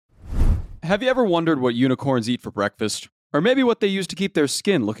Have you ever wondered what unicorns eat for breakfast? Or maybe what they use to keep their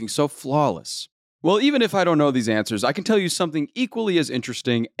skin looking so flawless? Well, even if I don't know these answers, I can tell you something equally as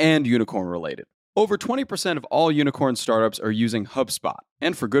interesting and unicorn related. Over 20% of all unicorn startups are using HubSpot,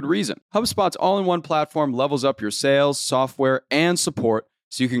 and for good reason. HubSpot's all-in-one platform levels up your sales, software, and support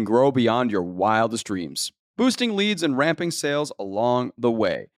so you can grow beyond your wildest dreams, boosting leads and ramping sales along the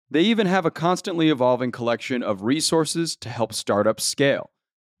way. They even have a constantly evolving collection of resources to help startups scale.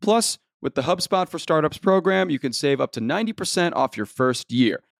 Plus, with the HubSpot for Startups program, you can save up to 90% off your first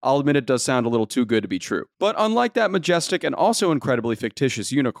year. I'll admit it does sound a little too good to be true. But unlike that majestic and also incredibly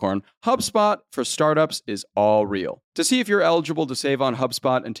fictitious unicorn, HubSpot for Startups is all real. To see if you're eligible to save on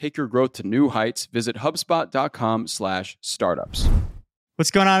HubSpot and take your growth to new heights, visit HubSpot.com/startups.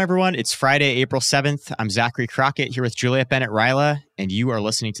 What's going on, everyone? It's Friday, April 7th. I'm Zachary Crockett here with Juliet Bennett-Ryla, and you are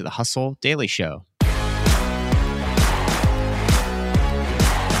listening to the Hustle Daily Show.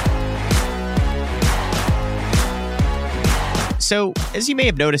 So, as you may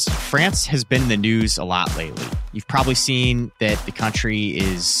have noticed, France has been in the news a lot lately. You've probably seen that the country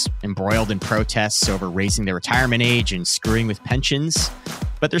is embroiled in protests over raising the retirement age and screwing with pensions.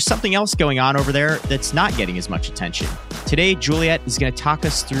 But there's something else going on over there that's not getting as much attention. Today, Juliet is going to talk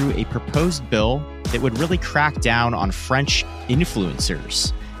us through a proposed bill that would really crack down on French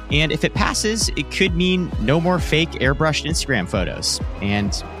influencers. And if it passes, it could mean no more fake airbrushed Instagram photos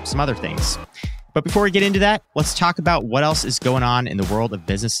and some other things. But before we get into that, let's talk about what else is going on in the world of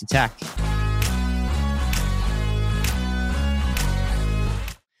business and tech.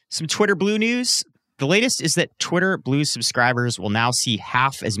 Some Twitter Blue news. The latest is that Twitter Blue subscribers will now see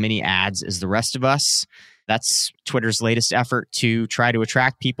half as many ads as the rest of us. That's Twitter's latest effort to try to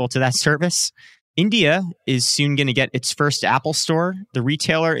attract people to that service. India is soon going to get its first Apple store. The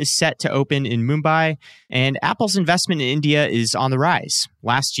retailer is set to open in Mumbai, and Apple's investment in India is on the rise.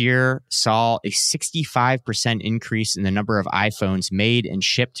 Last year saw a 65% increase in the number of iPhones made and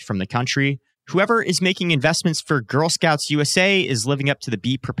shipped from the country. Whoever is making investments for Girl Scouts USA is living up to the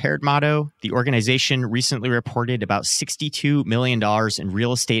Be Prepared motto. The organization recently reported about $62 million in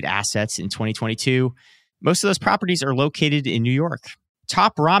real estate assets in 2022. Most of those properties are located in New York.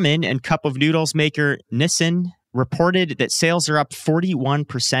 Top ramen and cup of noodles maker Nissin reported that sales are up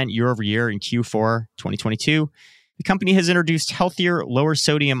 41% year over year in Q4 2022. The company has introduced healthier, lower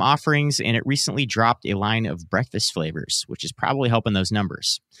sodium offerings, and it recently dropped a line of breakfast flavors, which is probably helping those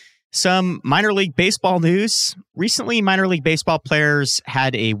numbers. Some minor league baseball news. Recently, minor league baseball players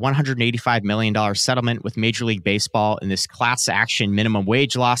had a $185 million settlement with Major League Baseball in this class action minimum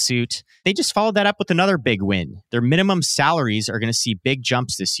wage lawsuit. They just followed that up with another big win. Their minimum salaries are going to see big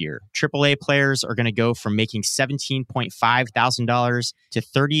jumps this year. AAA players are going to go from making $17.5 thousand to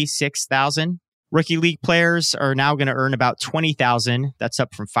 $36,000. Rookie league players are now going to earn about $20,000. That's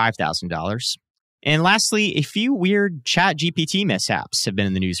up from $5,000. And lastly, a few weird ChatGPT mishaps have been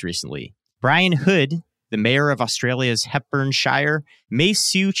in the news recently. Brian Hood, the mayor of Australia's Hepburnshire, may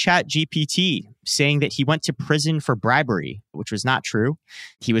sue ChatGPT, saying that he went to prison for bribery, which was not true.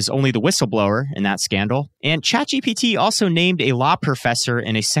 He was only the whistleblower in that scandal. And ChatGPT also named a law professor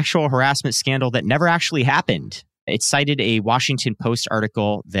in a sexual harassment scandal that never actually happened. It cited a Washington Post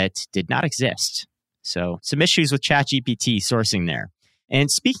article that did not exist. So some issues with ChatGPT sourcing there. And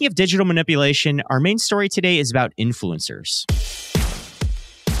speaking of digital manipulation, our main story today is about influencers.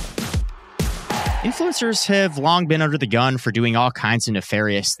 Influencers have long been under the gun for doing all kinds of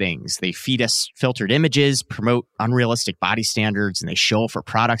nefarious things. They feed us filtered images, promote unrealistic body standards, and they shill for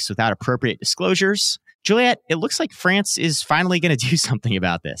products without appropriate disclosures. Juliet, it looks like France is finally going to do something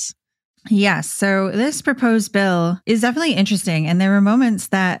about this. Yes. So this proposed bill is definitely interesting. And there were moments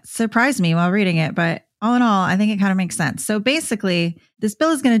that surprised me while reading it, but all in all, I think it kind of makes sense. So basically, this bill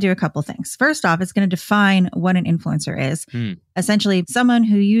is going to do a couple things. First off, it's going to define what an influencer is. Essentially, someone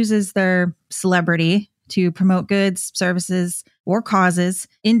who uses their celebrity to promote goods, services, or causes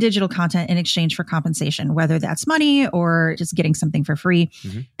in digital content in exchange for compensation, whether that's money or just getting something for free.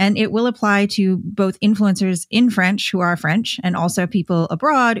 And it will apply to both influencers in French who are French and also people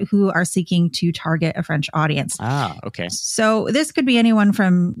abroad who are seeking to target a French audience. Ah, okay. So this could be anyone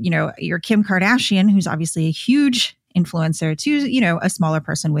from, your Kim Kardashian, who's obviously a huge influencer, to, a smaller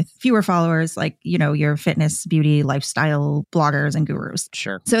person with fewer followers, like, your fitness, beauty, lifestyle bloggers and gurus.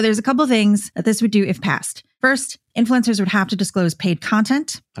 Sure. So there's a couple things that this would do if passed. First, influencers would have to disclose paid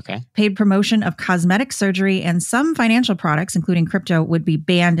content. Okay. Paid promotion of cosmetic surgery and some financial products, including crypto, would be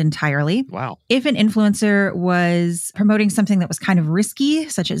banned entirely. Wow. If an influencer was promoting something that was kind of risky,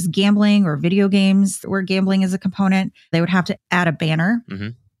 such as gambling or video games where gambling is a component, they would have to add a banner.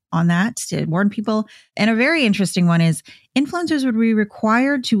 on that to warn people. And a very interesting one is influencers would be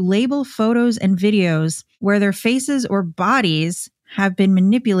required to label photos and videos where their faces or bodies have been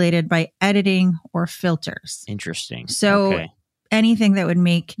manipulated by editing or filters. Interesting. So anything that would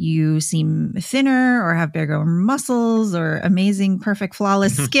make you seem thinner or have bigger muscles or amazing, perfect,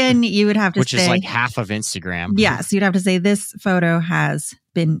 flawless skin, you would have to Which say... is like half of Instagram. Yes, you'd have to say this photo has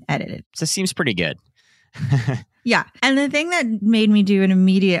been edited. So it seems pretty good. Yeah. And the thing that made me do an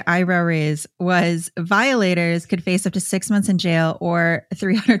immediate eyebrow raise was violators could face up to 6 months in jail or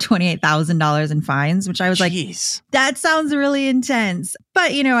 $328,000 in fines, which I was like, that sounds really intense.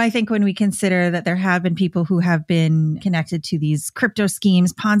 But, you know, I think when we consider that there have been people who have been connected to these crypto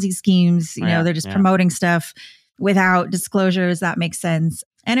schemes, Ponzi schemes, you know, they're just promoting stuff without disclosures, that makes sense.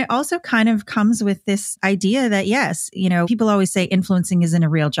 And it also kind of comes with this idea that, yes, you know, people always say influencing isn't a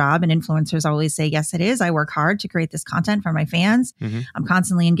real job. And influencers always say, yes, it is. I work hard to create this content for my fans. I'm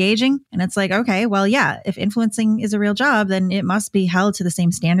constantly engaging. And it's like, okay, well, yeah, if influencing is a real job, then it must be held to the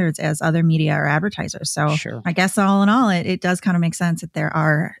same standards as other media or advertisers. So I guess all in all, it does kind of make sense that there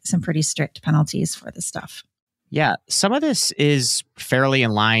are some pretty strict penalties for this stuff. Yeah, some of this is fairly in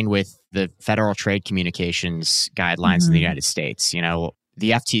line with the Federal Trade Communications guidelines in the United States. You know,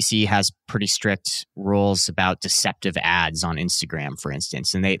 the FTC has pretty strict rules about deceptive ads on Instagram, for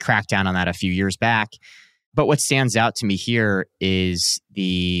instance, and they cracked down on that a few years back. But what stands out to me here is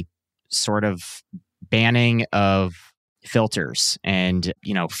the sort of banning of filters and,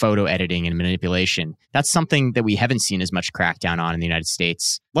 you know, photo editing and manipulation. That's something that we haven't seen as much crackdown on in the United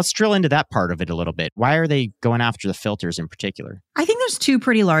States. Let's drill into that part of it a little bit. Why are they going after the filters in particular? I think there's two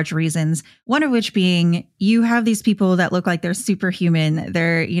pretty large reasons. One of which being you have these people that look like they're superhuman.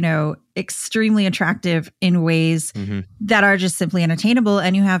 They're, you know, extremely attractive in ways that are just simply unattainable.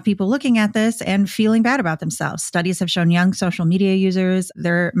 And you have people looking at this and feeling bad about themselves. Studies have shown young social media users,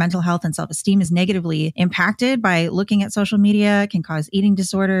 their mental health and self-esteem is negatively impacted by looking at social media, can cause eating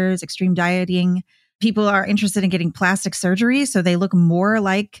disorders, extreme dieting. People are interested in getting plastic surgery, so they look more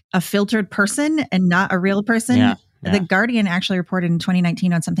like a filtered person and not a real person. Yeah. The Guardian actually reported in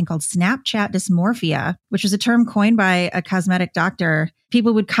 2019 on something called Snapchat dysmorphia, which was a term coined by a cosmetic doctor.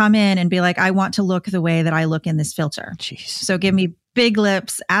 People would come in and be like, I want to look the way that I look in this filter. Jeez. So give me big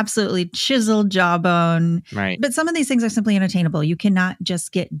lips, absolutely chiseled jawbone. Right. But some of these things are simply unattainable. You cannot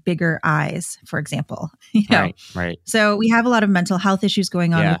just get bigger eyes, for example. You know? Right. So we have a lot of mental health issues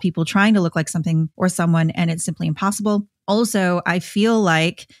going on with people trying to look like something or someone, and it's simply impossible. Also, I feel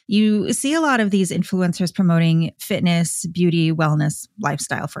like you see a lot of these influencers promoting fitness, beauty, wellness,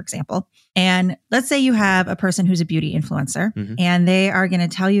 lifestyle, for example. And let's say you have a person who's a beauty influencer and they are going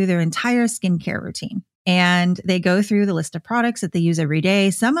to tell you their entire skincare routine. And they go through the list of products that they use every day,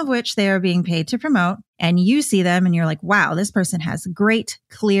 some of which they are being paid to promote. And you see them and you're like, wow, this person has great,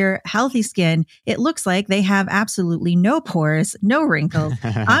 clear, healthy skin. It looks like they have absolutely no pores, no wrinkles.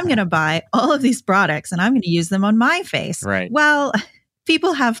 I'm going to buy all of these products and I'm going to use them on my face. Right. Well,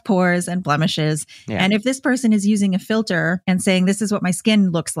 people have pores and blemishes. Yeah. And if this person is using a filter and saying, this is what my skin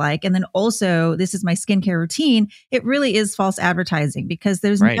looks like, and then also this is my skincare routine, it really is false advertising because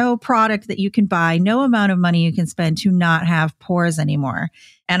there's no product that you can buy, no amount of money you can spend to not have pores anymore.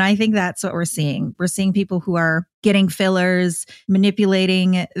 And I think that's what we're seeing. We're seeing people who are getting fillers,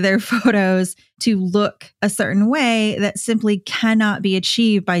 manipulating their photos to look a certain way that simply cannot be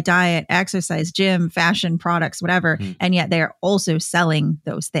achieved by diet, exercise, gym, fashion, products, whatever. And yet they are also selling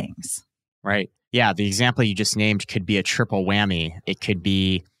those things. Right. Yeah. The example you just named could be a triple whammy. It could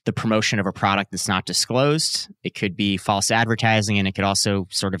be the promotion of a product that's not disclosed. It could be false advertising, and it could also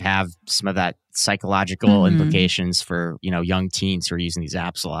sort of have some of that psychological implications for, you know, young teens who are using these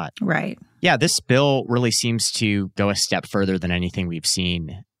apps a lot. Right. Yeah, this bill really seems to go a step further than anything we've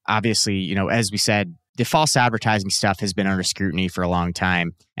seen. Obviously, you know, as we said, the false advertising stuff has been under scrutiny for a long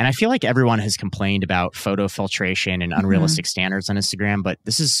time. And I feel like everyone has complained about photo filtration and unrealistic standards on Instagram, but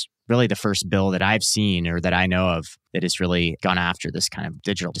this is really the first bill that I've seen or that I know of that has really gone after this kind of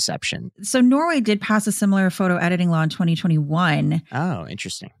digital deception. So Norway did pass a similar photo editing law in 2021. Oh,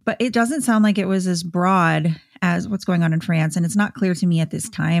 interesting. But it doesn't sound like it was as broad as what's going on in France. And it's not clear to me at this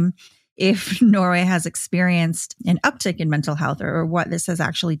time if Norway has experienced an uptick in mental health or what this has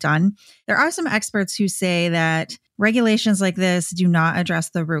actually done. There are some experts who say that regulations like this do not address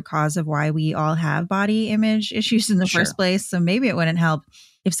the root cause of why we all have body image issues in the first place. So maybe it wouldn't help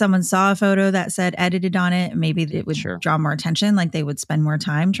if someone saw a photo that said edited on it, maybe it would draw more attention, like they would spend more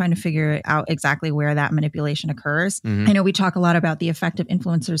time trying to figure out exactly where that manipulation occurs. I know we talk a lot about the effect of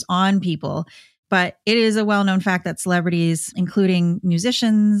influencers on people, But it is a well-known fact that celebrities, including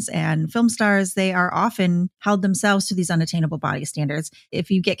musicians and film stars, they are often held themselves to these unattainable body standards.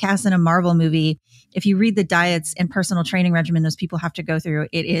 If you get cast in a Marvel movie, if you read the diets and personal training regimen those people have to go through,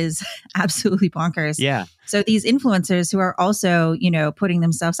 it is absolutely bonkers. Yeah. So these influencers who are also, putting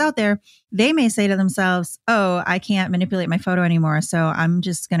themselves out there, they may say to themselves, oh, I can't manipulate my photo anymore, so I'm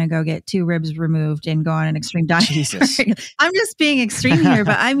just going to go get 2 ribs removed and go on an extreme diet. Jesus. I'm just being extreme here,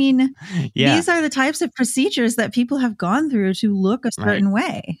 but I mean, these are the types of procedures that people have gone through to look a certain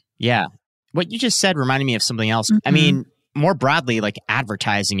way. Yeah. What you just said reminded me of something else. Mm-hmm. I mean, more broadly, like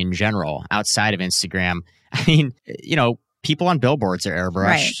advertising in general outside of Instagram. I mean, people on billboards are airbrushed.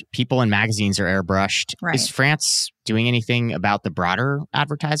 Right. People in magazines are airbrushed. Right. Is France doing anything about the broader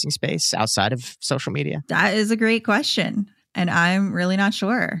advertising space outside of social media? That is a great question. And I'm really not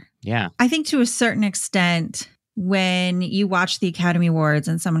sure. Yeah. I think to a certain extent, when you watch the Academy Awards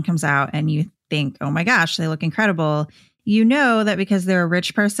and someone comes out and you think, oh my gosh, they look incredible. You know that because they're a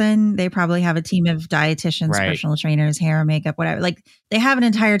rich person, they probably have a team of dietitians, personal trainers, hair, makeup, whatever. Like they have an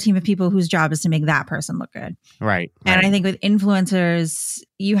entire team of people whose job is to make that person look good. Right. And I think with influencers,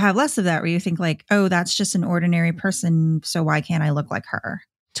 you have less of that where you think like, oh, that's just an ordinary person. So why can't I look like her?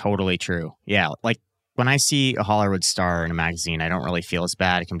 Totally true. Yeah. Like when I see a Hollywood star in a magazine, I don't really feel as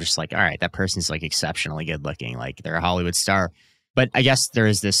bad. I'm just like, all right, that person's like exceptionally good looking. Like they're a Hollywood star. But I guess there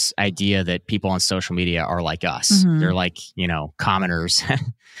is this idea that people on social media are like us. Mm-hmm. They're like, commoners.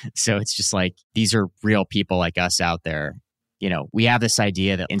 So it's just like, these are real people like us out there. We have this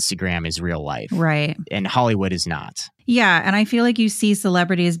idea that Instagram is real life. Right. And Hollywood is not. Yeah. And I feel like you see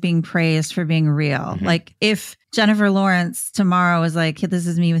celebrities being praised for being real. Mm-hmm. Like if Jennifer Lawrence tomorrow was like, this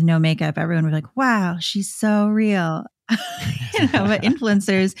is me with no makeup, everyone would be like, wow, she's so real. But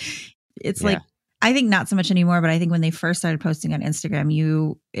influencers, it's like, I think not so much anymore, but I think when they first started posting on Instagram,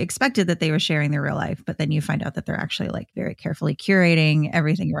 you expected that they were sharing their real life, but then you find out that they're actually like very carefully curating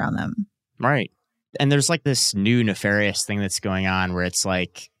everything around them. Right. And there's like this new nefarious thing that's going on where it's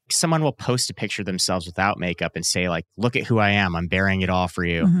like someone will post a picture of themselves without makeup and say like, look at who I am. I'm bearing it all for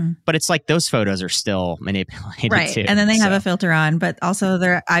you. Mm-hmm. But it's like those photos are still manipulated too. And then they have a filter on, but also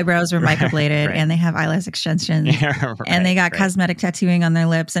their eyebrows were microbladed and they have eyelash extensions and they got cosmetic tattooing on their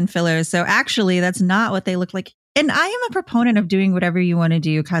lips and fillers. So actually that's not what they look like. And I am a proponent of doing whatever you want to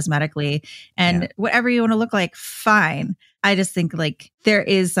do cosmetically and whatever you want to look like, fine. I just think like there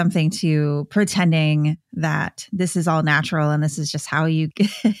is something to pretending that this is all natural and this is just how you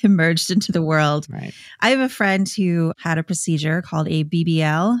get emerged into the world. Right. I have a friend who had a procedure called a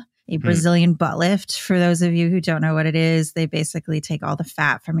BBL, a Brazilian butt lift. For those of you who don't know what it is, they basically take all the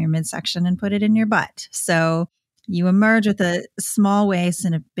fat from your midsection and put it in your butt. So you emerge with a small waist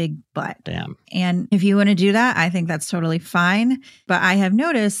and a big butt. Damn. And if you want to do that, I think that's totally fine. But I have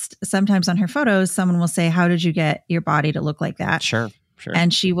noticed sometimes on her photos, someone will say, how did you get your body to look like that? Sure.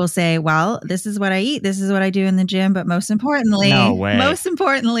 And she will say, well, this is what I eat. This is what I do in the gym. But most importantly,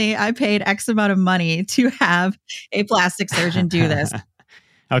 I paid X amount of money to have a plastic surgeon do this.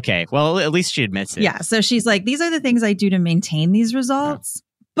 Okay. Well, at least she admits it. Yeah. So she's like, these are the things I do to maintain these results.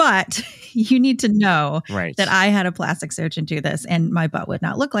 But you need to know that I had a plastic surgeon do this and my butt would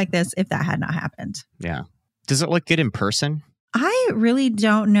not look like this if that had not happened. Yeah. Does it look good in person? I really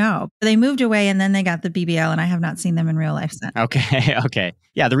don't know. They moved away and then they got the BBL and I have not seen them in real life since. Okay.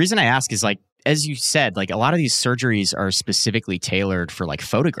 Yeah. The reason I ask is like, as you said, like a lot of these surgeries are specifically tailored for like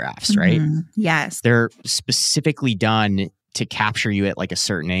photographs, right? Mm-hmm. Yes. They're specifically done to capture you at like a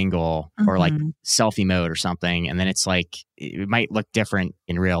certain angle or like selfie mode or something. And then it's like, it might look different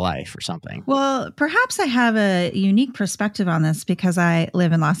in real life or something. Well, perhaps I have a unique perspective on this because I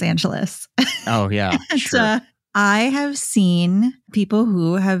live in Los Angeles. Oh, yeah. Sure. I have seen people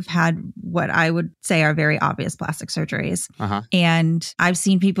who have had what I would say are very obvious plastic surgeries. Uh-huh. And I've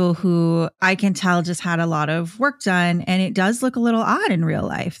seen people who I can tell just had a lot of work done and it does look a little odd in real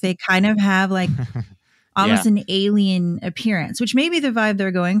life. They kind of have like almost an alien appearance, which may be the vibe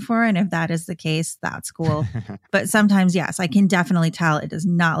they're going for. And if that is the case, that's cool. But sometimes, yes, I can definitely tell it does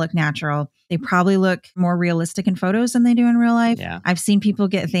not look natural. They probably look more realistic in photos than they do in real life. Yeah. I've seen people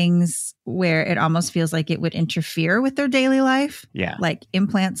get things where it almost feels like it would interfere with their daily life. Yeah. Like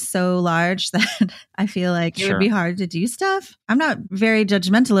implants so large that I feel like it would be hard to do stuff. I'm not very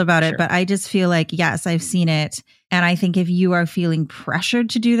judgmental about it, but I just feel like, yes, I've seen it. And I think if you are feeling pressured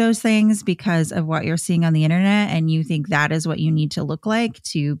to do those things because of what you're seeing on the internet and you think that is what you need to look like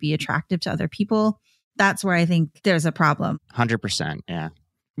to be attractive to other people, that's where I think there's a problem. 100%. Yeah.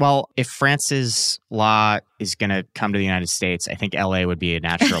 Well, if France's law is going to come to the United States, I think LA would be a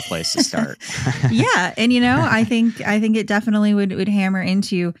natural place to start. Yeah. And, I think it definitely would hammer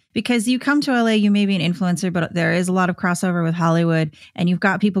into, because you come to LA, you may be an influencer, but there is a lot of crossover with Hollywood, and you've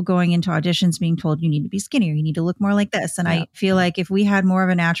got people going into auditions being told you need to be skinnier, you need to look more like this. And I feel like if we had more of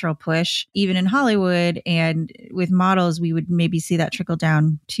a natural push, even in Hollywood and with models, we would maybe see that trickle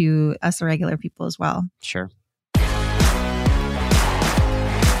down to us regular people as well. Sure.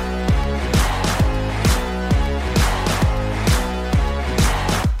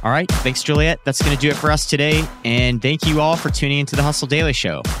 All right. Thanks, Juliet. That's going to do it for us today. And thank you all for tuning into the Hustle Daily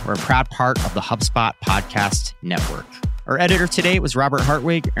Show. We're a proud part of the HubSpot Podcast Network. Our editor today was Robert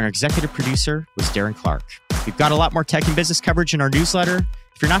Hartwig, and our executive producer was Darren Clark. We've got a lot more tech and business coverage in our newsletter.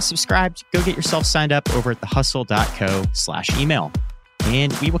 If you're not subscribed, go get yourself signed up over at thehustle.co/email.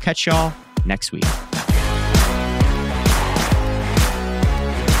 And we will catch y'all next week.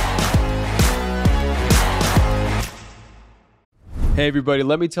 Hey, everybody,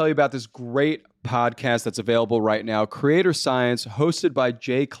 let me tell you about this great podcast that's available right now. Creator Science, hosted by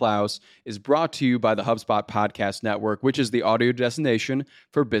Jay Klaus, is brought to you by the HubSpot Podcast Network, which is the audio destination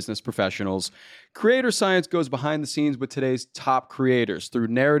for business professionals. Creator Science goes behind the scenes with today's top creators. Through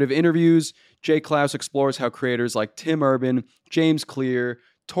narrative interviews, Jay Klaus explores how creators like Tim Urban, James Clear,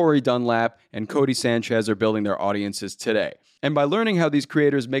 Tori Dunlap, and Cody Sanchez are building their audiences today. And by learning how these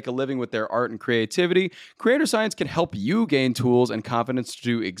creators make a living with their art and creativity, Creator Science can help you gain tools and confidence to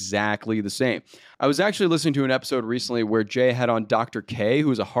do exactly the same. I was actually listening to an episode recently where Jay had on Dr. K,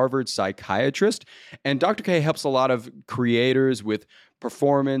 who is a Harvard psychiatrist. And Dr. K helps a lot of creators with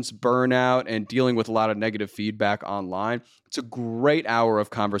performance, burnout, and dealing with a lot of negative feedback online. It's a great hour of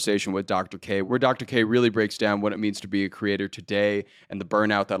conversation with Dr. K, where Dr. K really breaks down what it means to be a creator today and the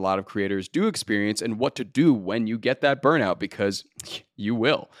burnout that a lot of creators do experience and what to do when you get that burnout, because you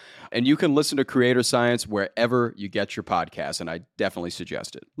will. And you can listen to Creator Science wherever you get your podcasts, and I definitely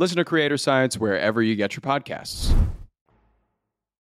suggest it. Listen to Creator Science wherever you get your podcasts.